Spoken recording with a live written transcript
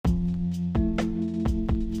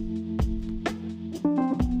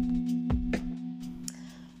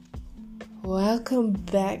Welcome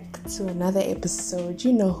back to another episode.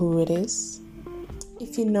 You know who it is.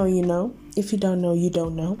 If you know, you know. If you don't know, you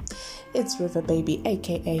don't know. It's River Baby,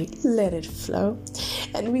 aka Let It Flow.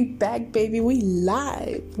 And we back, baby. We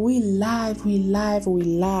live.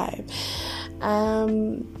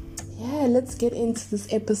 Let's get into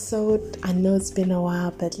this episode. I know it's been a while,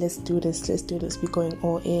 but let's do this. We're going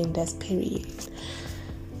all in. That's period.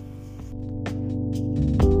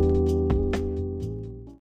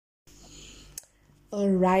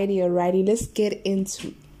 Alrighty, let's get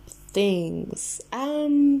into things.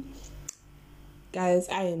 Guys,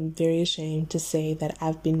 I am very ashamed to say that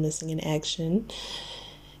I've been missing in action,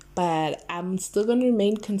 but I'm still going to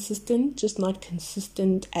remain consistent, just not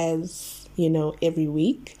consistent as, every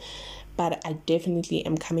week, but I definitely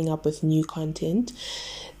am coming up with new content.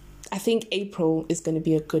 I think April is going to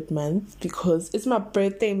be a good month because it's my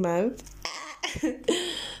birthday month.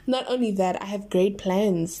 Not only that, I have great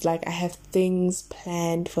plans. Like, I have things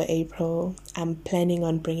planned for April. I'm planning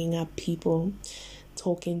on bringing up people,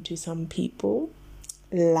 talking to some people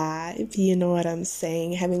live, you know what I'm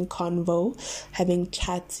saying, having convo, having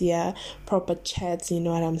chats here, proper chats, you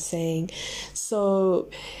know what I'm saying. So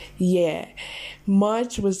yeah,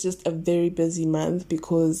 March was just a very busy month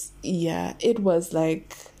because it was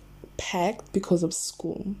like packed because of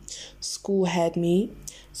school. School had me,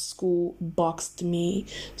 school boxed me,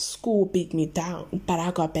 school beat me down, but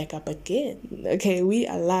I got back up again. Okay, we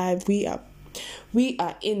are live, we are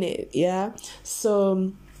in it. Yeah,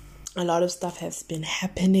 so a lot of stuff has been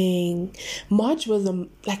happening. March was a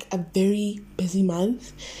very busy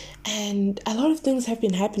month, and a lot of things have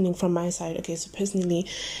been happening from my side. Okay, so personally,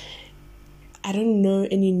 I don't know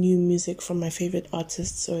any new music from my favorite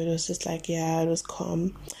artists, so it was just it was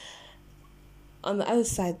calm. On the other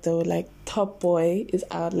side though, Top Boy is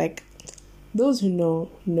out. Those who know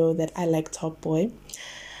that I like Top Boy.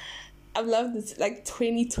 I've loved this.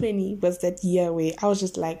 2020 was that year where I was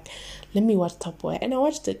just let me watch Top Boy, and I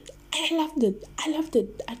watched it. I loved it. I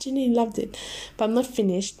genuinely loved it, but I'm not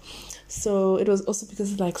finished. So it was also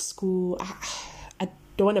because of school. I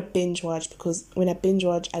don't want to binge watch because when I binge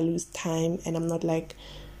watch, I lose time and I'm not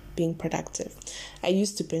being productive. I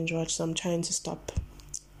used to binge watch, so I'm trying to stop.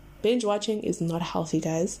 Binge watching is not healthy,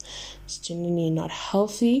 guys. It's genuinely not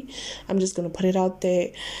healthy. I'm just going to put it out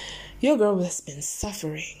there. Your girl has been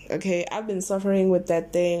suffering, okay? I've been suffering with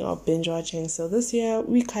that thing of binge watching. So this year,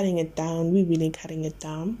 we're cutting it down. We're really cutting it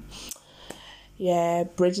down. Yeah,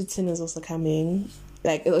 Bridgerton is also coming.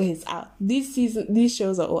 It's out. These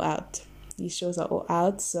shows are all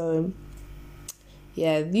out. So,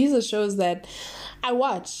 yeah, these are shows that I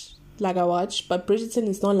watch. But Bridgerton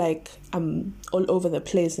is not I'm all over the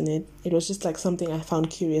place in it. It was just something I found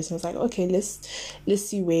curious. And I was okay, let's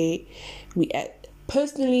see where we at.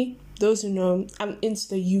 Personally, those who know, I'm into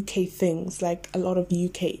the UK things, a lot of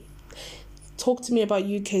UK. Talk to me about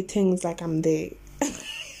UK things, I'm there.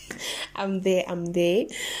 I'm there.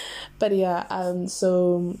 But yeah,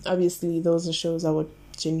 so obviously those are shows I would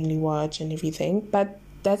genuinely watch and everything. But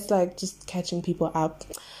that's just catching people up.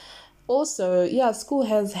 Also, school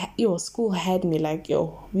had me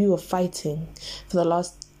we were fighting for the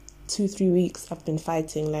last 2-3 weeks. I've been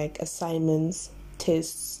fighting assignments,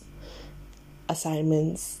 tests. It's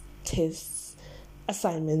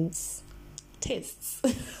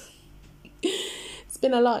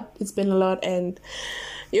been a lot, and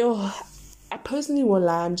I personally won't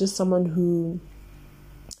lie, I'm just someone who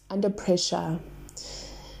under pressure,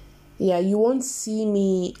 you won't see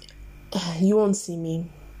me.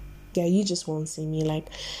 Yeah, you just won't see me.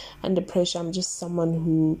 Under pressure, I'm just someone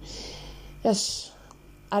who,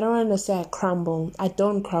 I don't want to say I crumble. I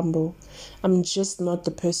don't crumble. I'm just not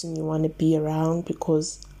the person you want to be around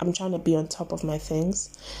because I'm trying to be on top of my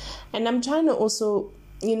things. And I'm trying to also,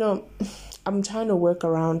 I'm trying to work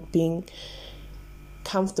around being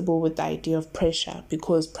comfortable with the idea of pressure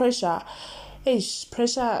because pressure,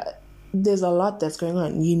 there's a lot that's going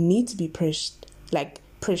on. You need to be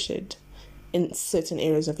pressured in certain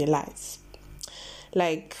areas of your life.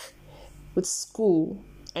 With school,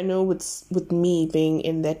 I know with me being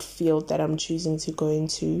in that field that I'm choosing to go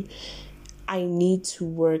into, I need to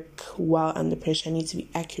work well under pressure. I need to be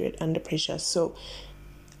accurate under pressure. So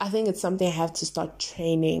I think it's something I have to start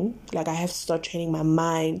training. I have to start training my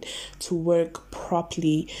mind to work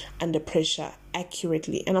properly under pressure,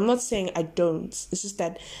 accurately. And I'm not saying I don't. It's just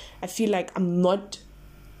that I feel I'm not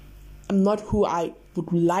who I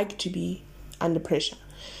would like to be under pressure.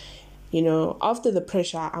 After the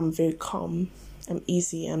pressure, I'm very calm. I'm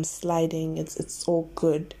easy. I'm sliding. It's all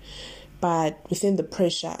good. But within the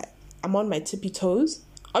pressure, I'm on my tippy toes.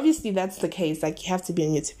 Obviously, that's the case. You have to be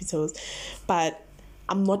on your tippy toes. But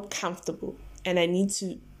I'm not comfortable. and I need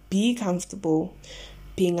to be comfortable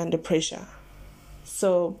being under pressure.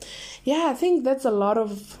 So yeah, I think that's a lot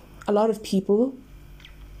of people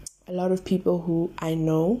who I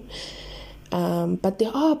know, but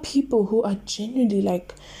there are people who are genuinely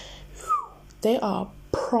like, they are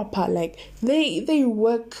proper, like they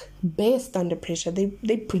work best under pressure.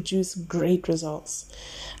 They produce great results.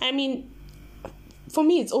 I mean, for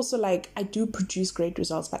me, it's also like I do produce great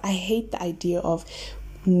results, but I hate the idea of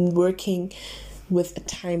working with a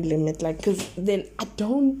time limit, like, because then I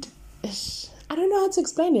don't know how to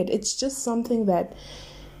explain it. It's just something that,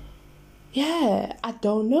 yeah, I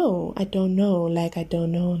don't know,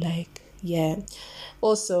 yeah.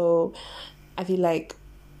 Also, I feel like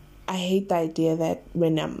I hate the idea that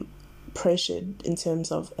when I'm pressured in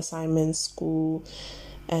terms of assignments, school,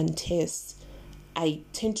 and tests, I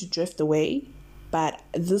tend to drift away. But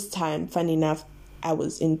this time, funny enough, I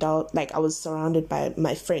was surrounded by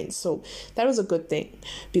my friends. So that was a good thing,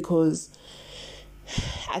 because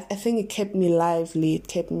I think it kept me lively. It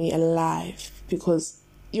kept me alive, because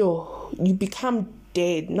you become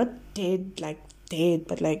dead, not dead like dead,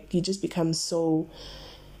 but like you just become so,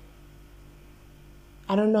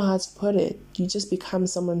 I don't know how to put it. You just become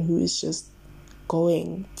someone who is just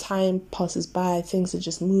going. Time passes by, things are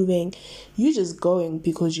just moving. You're just going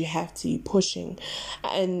because you have to, you're pushing.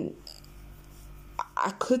 And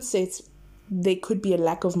I could say there could be a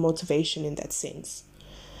lack of motivation in that sense.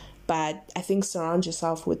 But I think surround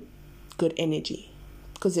yourself with good energy,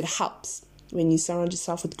 because it helps. When you surround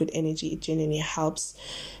yourself with good energy, it genuinely helps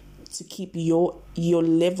to keep your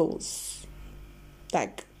levels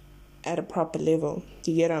like at a proper level.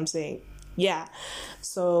 Do you get what I'm saying? Yeah.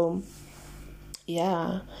 So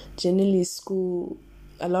yeah, generally school,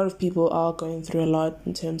 a lot of people are going through a lot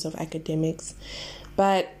in terms of academics,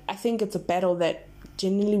 but I think it's a battle that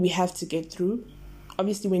generally we have to get through.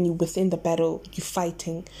 Obviously, when you're within the battle, you're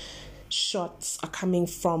fighting. Shots are coming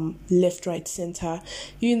from left, right, center.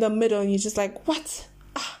 You're in the middle and you're just like, what?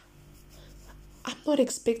 I'm not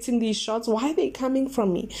expecting these shots. Why are they coming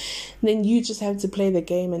from me? And then you just have to play the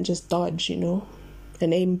game and just dodge, and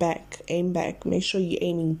aim back. Make sure you're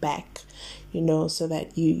aiming back, so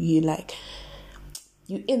that you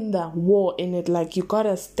in the war in it. Like, you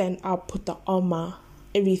gotta stand up, put the armor,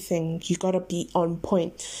 everything. You gotta be on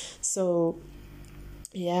point. So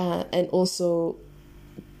yeah, and also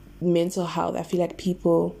mental health. I feel like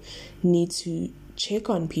people need to check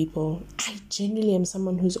on people. I genuinely am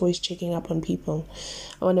someone who's always checking up on people.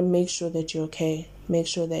 I want to make sure that you're okay. Make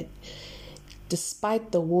sure that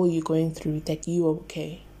despite the war you're going through, that you are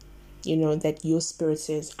okay. That your spirit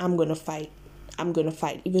says, I'm going to fight.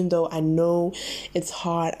 Even though I know it's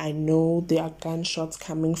hard. I know there are gunshots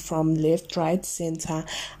coming from left, right, center.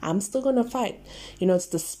 I'm still going to fight. It's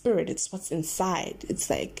the spirit. It's what's inside. It's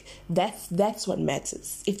like, that's what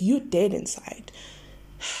matters. If you're dead inside,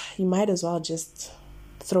 you might as well just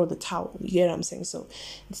throw the towel. You get what I'm saying? So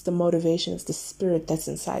it's the motivation, it's the spirit that's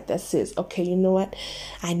inside that says, okay, you know what?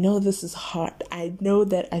 I know this is hard. I know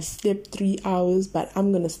that I slept 3 hours, but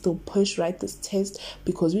I'm going to still write this test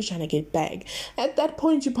because we're trying to get back. At that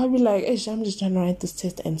point, you're probably like, I'm just trying to write this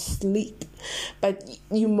test and sleep. But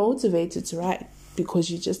you're motivated to write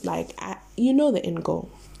because you just like, the end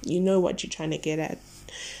goal. You know what you're trying to get at.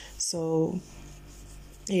 So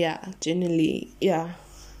yeah, generally, yeah.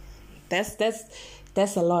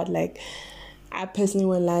 That's a lot. Like, I personally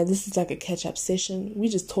won't lie, this is like a catch-up session.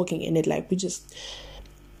 We're just talking in it, like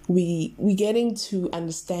we getting to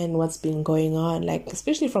understand what's been going on, like,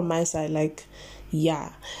 especially from my side, like,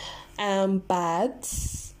 yeah.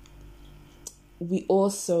 But we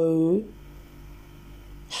also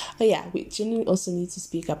we generally also need to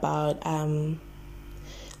speak about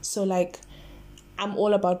so like, I'm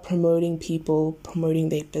all about promoting people, promoting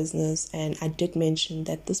their business. And I did mention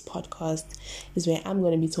that this podcast is where I'm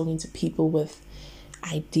going to be talking to people with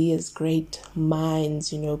ideas, great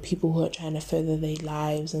minds, people who are trying to further their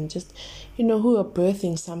lives and just, who are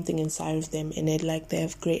birthing something inside of them. And like, they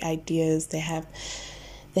have great ideas. They have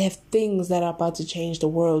things that are about to change the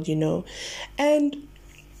world, And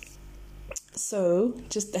so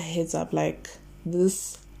just a heads up, like,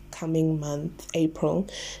 this coming month, April,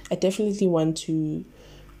 I definitely want to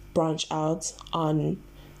branch out on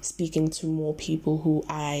speaking to more people who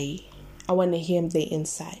I want to hear their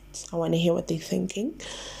insights. I want to hear what they're thinking.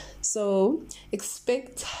 So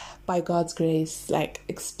expect, by God's grace,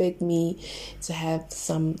 expect me to have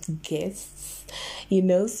some guests,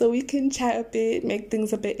 so we can chat a bit, make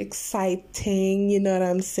things a bit exciting, you know what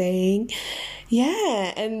I'm saying?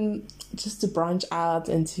 Yeah, and just to branch out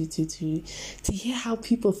and to hear how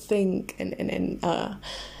people think and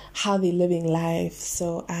how they're living life.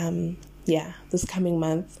 So this coming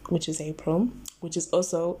month, which is April, which is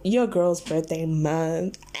also your girl's birthday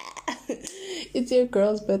month. It's your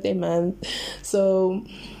girl's birthday month. So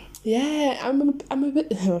yeah, I'm a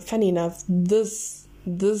bit funny enough, this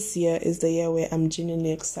year is the year where I'm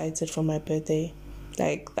genuinely excited for my birthday.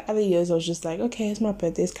 Like the other years I was just like, okay, it's my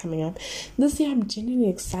birthday, it's coming up. This year I'm genuinely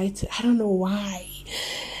excited. I don't know why.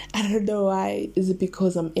 Is it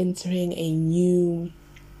because I'm entering a new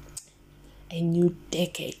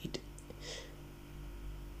decade?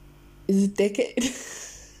 Is it decade?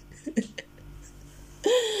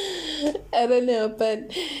 I don't know,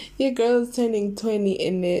 but your girl's turning 20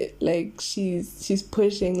 in it. Like she's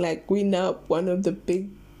pushing, like we now one of the big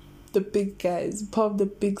guys, part of the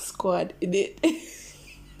big squad in it.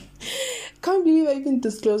 Can't believe I even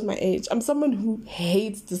disclose my age. I'm someone who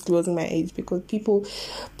hates disclosing my age because people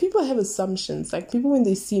have assumptions. Like people, when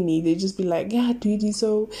they see me, they just be like, yeah, dude,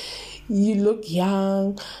 so you look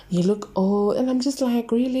young, you look old, and I'm just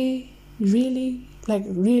like, really?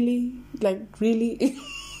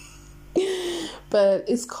 But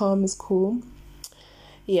it's calm, it's cool.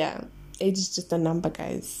 Yeah, age is just a number,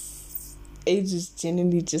 guys. Age is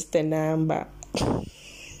genuinely just a number.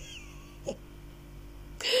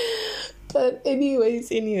 But anyways,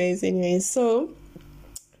 so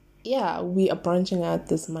yeah, we are branching out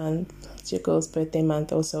this month. It's your girl's birthday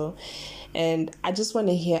month also, and I just want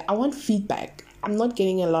to I want feedback. I'm not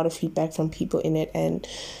getting a lot of feedback from people in it, and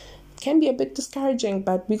it can be a bit discouraging,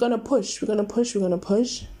 but we're gonna push.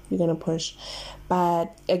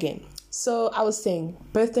 But again, so I was saying,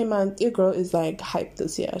 birthday month, your girl is like hyped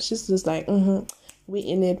this year. She's just like, we're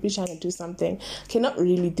in it, we're trying to do something. Cannot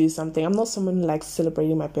really do something. I'm not someone who likes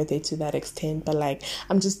celebrating my birthday to that extent, but like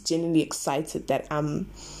I'm just genuinely excited that I'm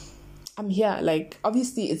here. Like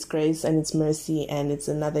obviously it's grace and it's mercy and it's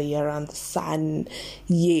another year around the sun,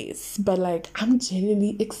 yes, but like I'm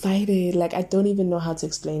genuinely excited. Like I don't even know how to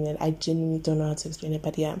explain it. I genuinely don't know how to explain it,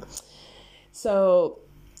 but yeah. So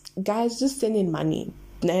guys, just send in money.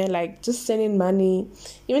 Like just send in money,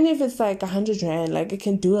 even if it's like 100 rand, like it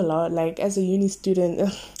can do a lot. Like as a uni student,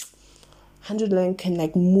 100 rand can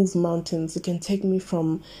like move mountains. It can take me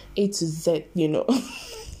from A to Z, you know.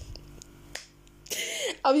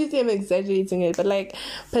 Obviously I'm exaggerating it, but like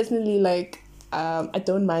personally, like I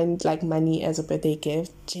don't mind like money as a birthday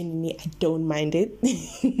gift. Genuinely, I don't mind it.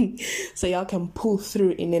 So y'all can pull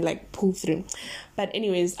through in it, like pull through. But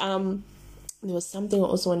anyways, there was something I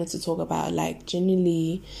also wanted to talk about, like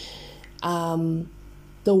genuinely, the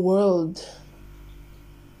world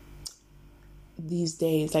these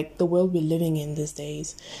days, like the world we're living in these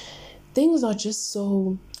days, things are just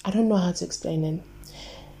so, I don't know how to explain it.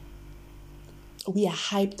 We are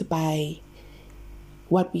hyped by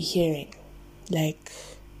what we're hearing, like,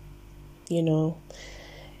 you know,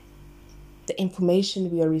 the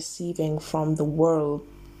information we are receiving from the world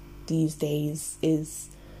these days is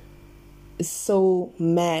so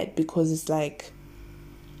mad, because it's like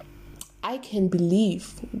I can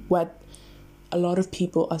believe what a lot of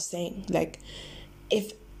people are saying. Like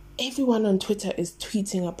if everyone on Twitter is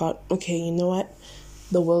tweeting about, okay, you know what,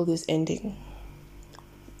 the world is ending,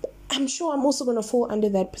 I'm sure I'm also going to fall under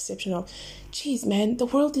that perception of, geez, man, the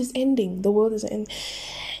world is ending.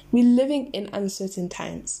 We're living in uncertain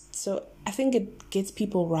times. So I think it gets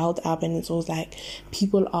people riled up, and it's always like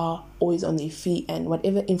people are always on their feet, and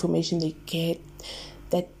whatever information they get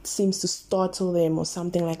that seems to startle them or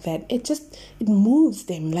something like that, it moves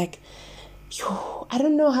them. Like, I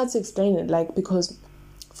don't know how to explain it. Like, because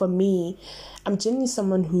for me, I'm generally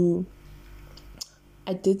someone who,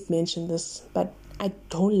 I did mention this, but I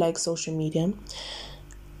don't like social media.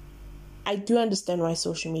 I do understand why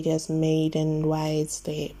social media is made and why it's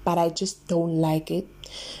there, but I just don't like it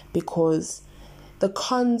because the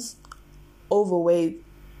cons overweigh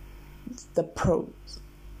the pros.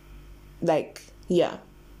 Like, yeah.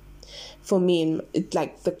 For me, it's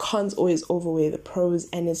like the cons always overweigh the pros,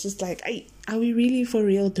 and it's just like, are we really for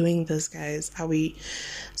real doing this, guys? Are we?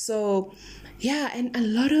 So, yeah, and a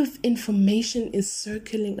lot of information is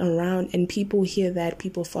circling around, and people hear that,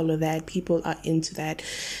 people follow that, people are into that.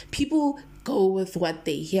 People go with what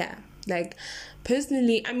they hear. Like,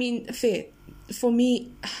 personally, I mean, for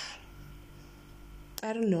me,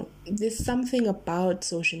 I don't know. There's something about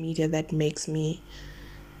social media that makes me,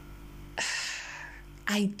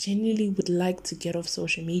 I genuinely would like to get off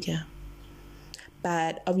social media.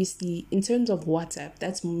 But obviously, in terms of WhatsApp,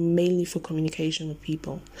 that's mainly for communication with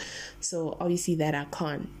people. So obviously that I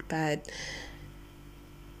can't. But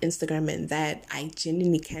Instagram and that, I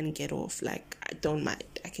genuinely can get off. Like, I don't mind.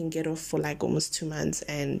 I can get off for like almost 2 months,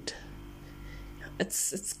 and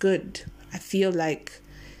it's good. I feel like,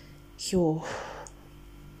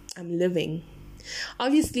 I'm living.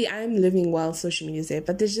 Obviously, I'm living while social media is there,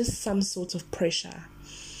 but there's just some sort of pressure.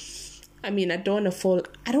 I mean, I don't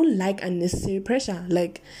like unnecessary pressure.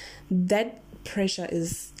 Like, that pressure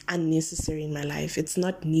is unnecessary in my life. It's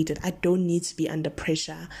not needed. I don't need to be under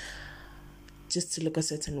pressure just to look a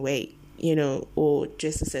certain way, or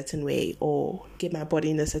dress a certain way, or get my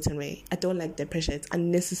body in a certain way. I don't like that pressure. It's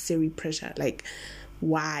unnecessary pressure. Like,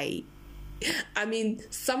 why? I mean,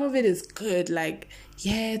 some of it is good. Like,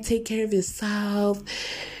 yeah, take care of yourself.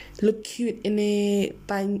 Look cute in it.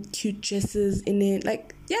 Buy cute dresses in it.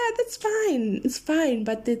 Like, yeah, that's fine. It's fine.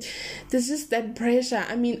 But there's just that pressure.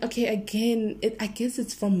 I mean, okay, again, I guess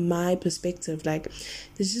it's from my perspective. Like,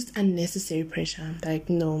 there's just unnecessary pressure. Like,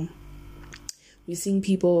 no. We're seeing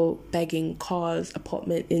people begging cars,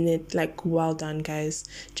 apartment in it. Like, well done, guys.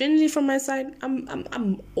 Generally, from my side,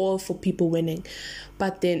 I'm all for people winning.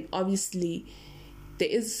 But then, obviously, there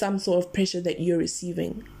is some sort of pressure that you're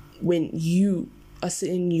receiving when you are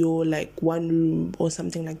sitting in your, like, one room or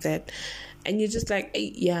something like that. And you're just like,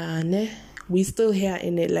 hey, yeah, nah, we still here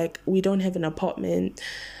in it. Like, we don't have an apartment.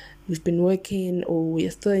 We've been working, or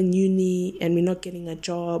we're still in uni and we're not getting a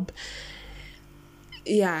job.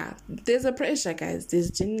 Yeah, there's a pressure, guys. There's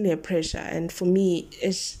genuinely a pressure. And for me,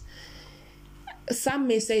 some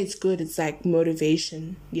may say it's good. It's like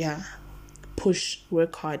motivation. Yeah, push,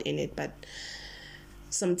 work hard in it. But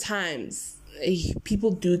sometimes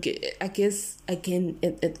people do get, I guess, again,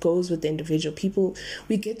 it goes with the individual. People,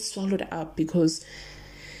 we get swallowed up because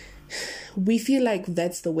we feel like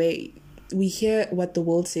that's the way. We hear what the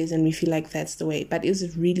world says and we feel like that's the way. But is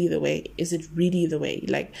it really the way? Is it really the way?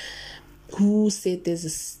 Like, who said there's a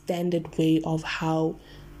standard way of how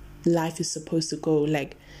life is supposed to go?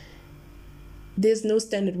 Like, there's no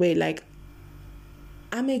standard way. Like,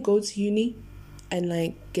 I may go to uni and,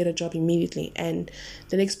 like, get a job immediately, and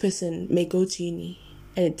the next person may go to uni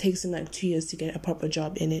and it takes them like 2 years to get a proper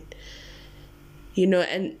job in it,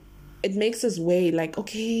 and it makes us weigh, like,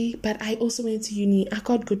 okay, but I also went to uni, I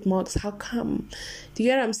got good marks, how come? Do you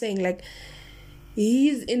get what I'm saying? Like,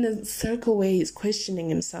 he's in a circle where he's questioning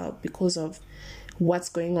himself because of what's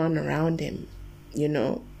going on around him,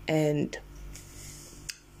 and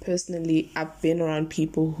personally, I've been around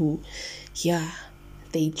people who, yeah,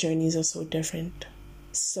 their journeys are so different.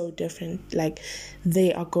 Like,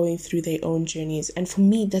 they are going through their own journeys. And for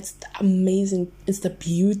me, that's the amazing. It's the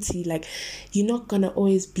beauty. Like, you're not going to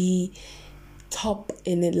always be top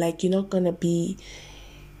in it. Like, you're not going to be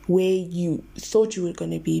where you thought you were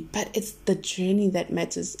going to be. But it's the journey that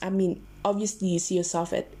matters. I mean, obviously, you see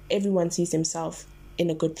yourself everyone sees himself in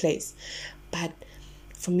a good place. But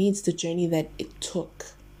for me, it's the journey that it took.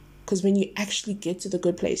 Because when you actually get to the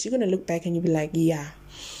good place, you're going to look back and you'll be like, yeah,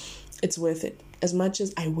 it's worth it. As much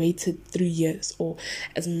as I waited 3 years, or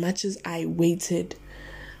as much as I waited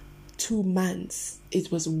 2 months, it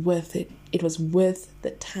was worth it. It was worth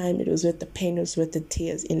the time. It was worth the pain. It was worth the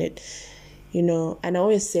tears in it. And I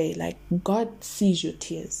always say, like, God sees your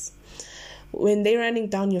tears. When they're running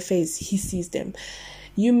down your face, He sees them.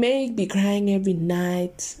 You may be crying every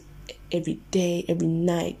night, every day, every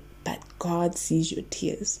night, but God sees your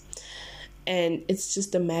tears. And it's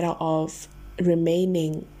just a matter of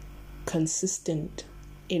remaining consistent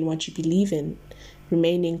in what you believe in,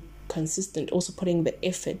 remaining consistent, also putting the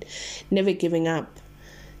effort, never giving up,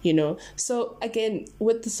 So again,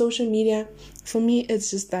 with the social media, for me, it's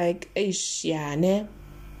just like, I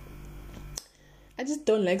just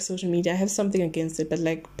don't like social media. I have something against it, but,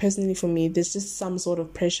 like, personally for me, there's just some sort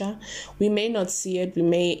of pressure. We may not see it, we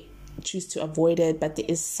may choose to avoid it, but there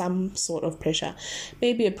is some sort of pressure.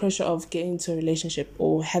 Maybe a pressure of getting into a relationship,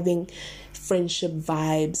 or having friendship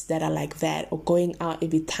vibes that are like that, or going out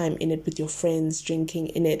every time in it with your friends, drinking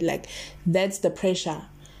in it. Like, that's the pressure.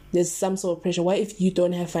 There's some sort of pressure. What if you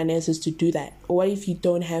don't have finances to do that? Or what if you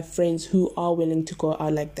don't have friends who are willing to go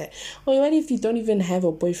out like that? Or what if you don't even have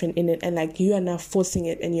a boyfriend in it, and, like, you are now forcing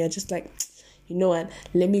it, and you're just like, you know what,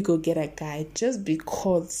 let me go get a guy just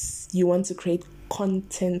because you want to create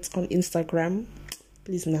content on Instagram?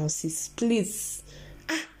 Please now, sis, please.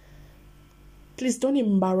 Please don't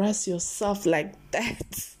embarrass yourself like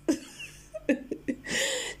that.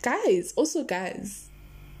 Guys,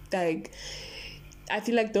 like, I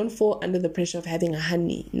feel like don't fall under the pressure of having a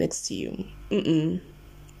honey next to you.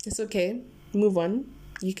 It's okay. Move on.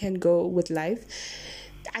 You can go with life.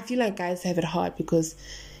 I feel like guys have it hard because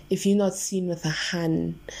if you're not seen with a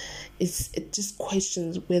hun, it just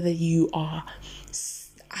questions whether you are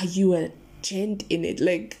you a gent in it?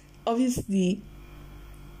 Like, obviously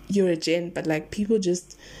you're a gent, but, like, people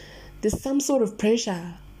just, there's some sort of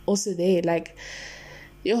pressure also there. Like,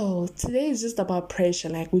 yo, today is just about pressure.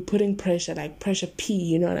 Like, we're putting pressure, like pressure P,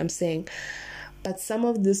 you know what I'm saying? But some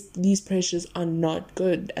of these pressures are not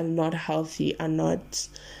good and not healthy, are not,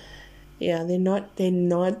 yeah, they're not,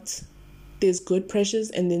 there's good pressures,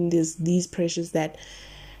 and then there's these pressures that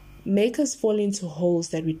make us fall into holes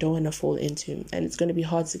that we don't want to fall into, and it's going to be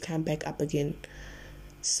hard to climb back up again.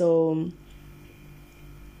 So,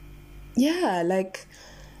 yeah, like,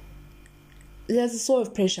 there's a sort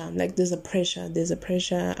of pressure, like there's a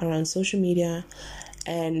pressure around social media,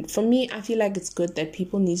 and for me, I feel like it's good that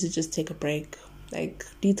people need to just take a break, like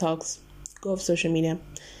detox, go off social media,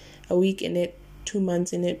 a week in it, 2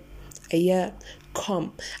 months in it, a year,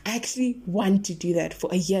 calm. I actually want to do that for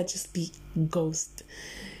a year, just be ghost,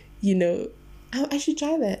 you know. I should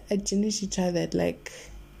try that. I genuinely should try that. Like,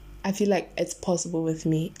 I feel like it's possible with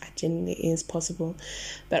me. I genuinely is possible,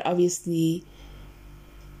 but obviously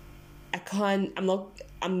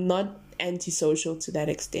I'm not antisocial to that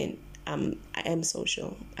extent. I am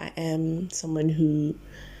social. I am someone who,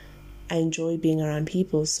 I enjoy being around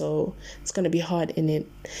people, so it's gonna be hard in it.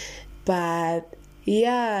 But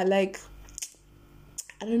yeah, like,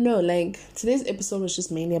 I don't know, like, today's episode was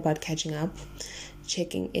just mainly about catching up,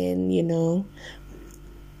 checking in, you know,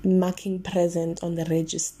 marking present on the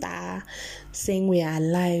register, saying we are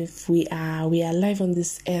alive, we are alive on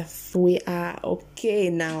this earth, we are okay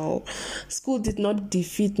now. School did not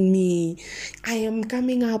defeat me. I am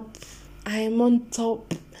coming up. I am on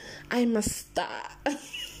top. I'm a star.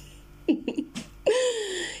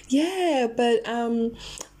 Yeah, but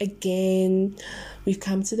again, we've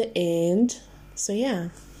come to the end. So yeah.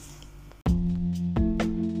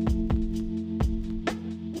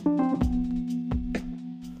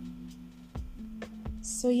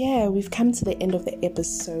 So yeah, we've come to the end of the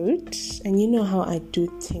episode, and you know how I do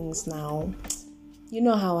things now. I'm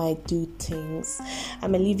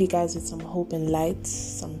gonna leave you guys with some hope and light,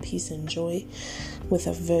 some peace and joy, with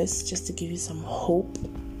a verse just to give you some hope.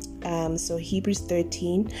 So Hebrews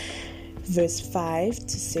 13 verse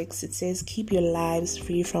 5-6, it says, keep your lives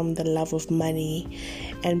free from the love of money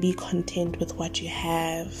and be content with what you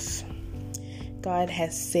have. God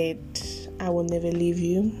has said, I will never leave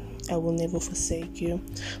you, I will never forsake you.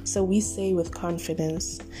 So we say with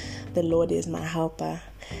confidence, the Lord is my helper.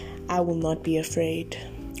 I will not be afraid.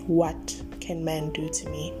 What can man do to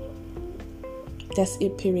me? That's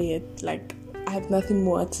it, period. Like, I have nothing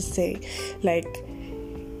more to say. Like,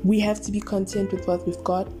 we have to be content with what we've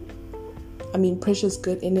got. I mean, pressure's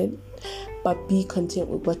good in it, but be content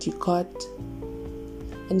with what you got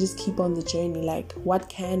and just keep on the journey. Like, what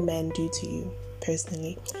can man do to you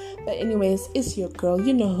personally? But anyways, it's your girl.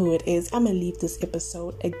 You know who it is. I'm gonna leave this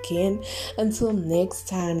episode again. Until next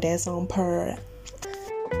time, that's on per.